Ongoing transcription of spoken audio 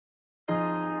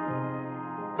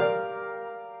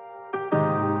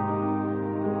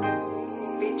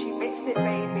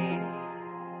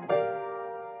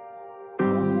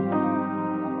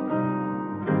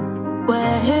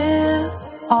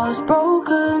Heart's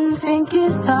broken, think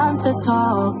it's time to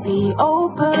talk, be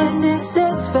open. Is it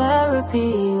sex therapy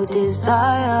you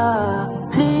desire?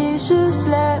 Please just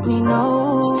let me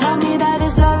know. Tell me that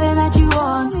it's loving that you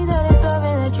want.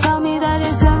 Tell me that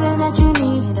it's loving that you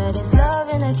need.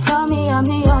 Tell me I'm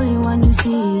the only one you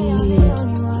see.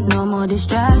 No more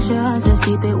distractions, let's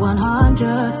keep it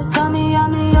 100. Tell me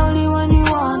I'm the only one you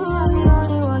want.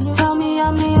 Tell me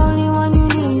I'm the only one you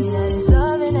need.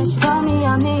 Tell me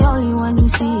I'm the only one you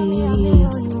see.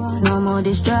 No more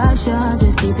distractions,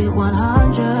 let's keep it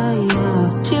 100,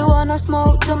 yeah. She wanna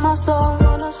smoke to my soul.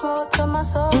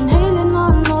 Inhaling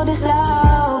on all this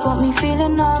loud, got me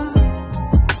feeling numb.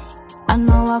 I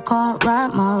know I can't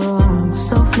right my wrongs,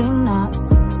 so fling that.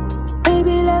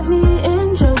 Baby, let me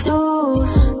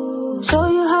introduce, show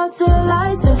you how to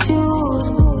light a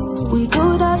fuse. We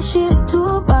do that shit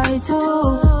 2 by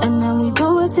 2, and then we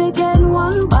do it again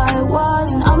 1 by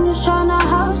 1. I'm just tryna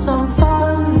have some fun.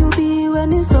 Where will you be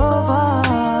when it's over?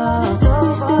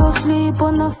 We still sleep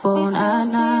on the phone at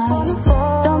night.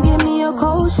 Don't give me a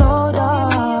cold shoulder,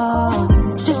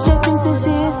 just checking to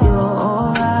see if you're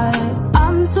alright.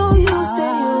 I'm so used to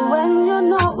you when you're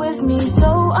not with me,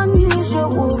 so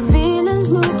unusual, feelings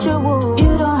mutual.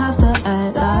 You don't have to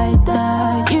act like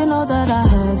that, you know that I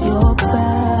have your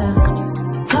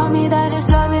back. Tell me that it's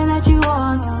loving that you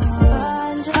want.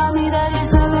 Tell me that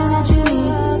it's loving that you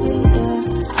need.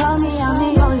 Tell me I'm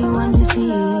the only one you see.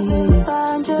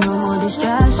 No more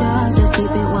distractions, let's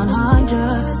keep it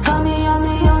 100. Tell me I'm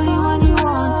the only one you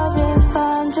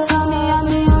want. Tell me I'm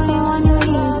the only one you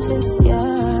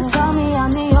need. Tell me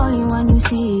I'm the only one you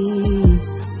see.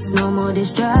 No more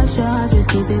distractions, let's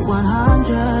keep it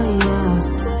 100, yeah.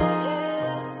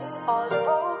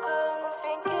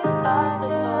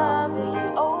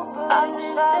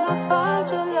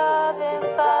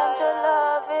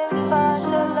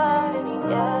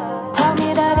 Tell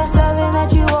me that it's loving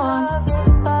that you want.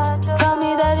 Tell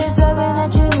me that it's loving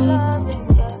that you need.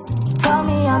 Tell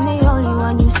me I'm the only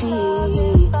one you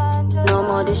see. No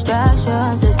more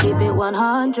distractions, let's keep it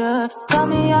 100. Tell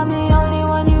me I'm the only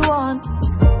one you want.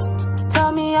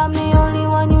 Tell me I'm the only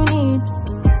one you need.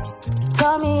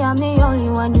 Tell me I'm the only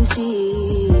one you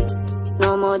see.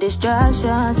 No more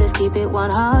distractions, let's keep it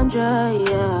 100,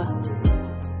 yeah.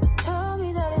 Tell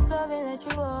me that it's loving that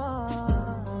you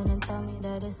want, and tell me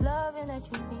that it's loving that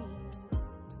you need.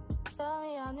 Tell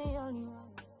me I'm the only one.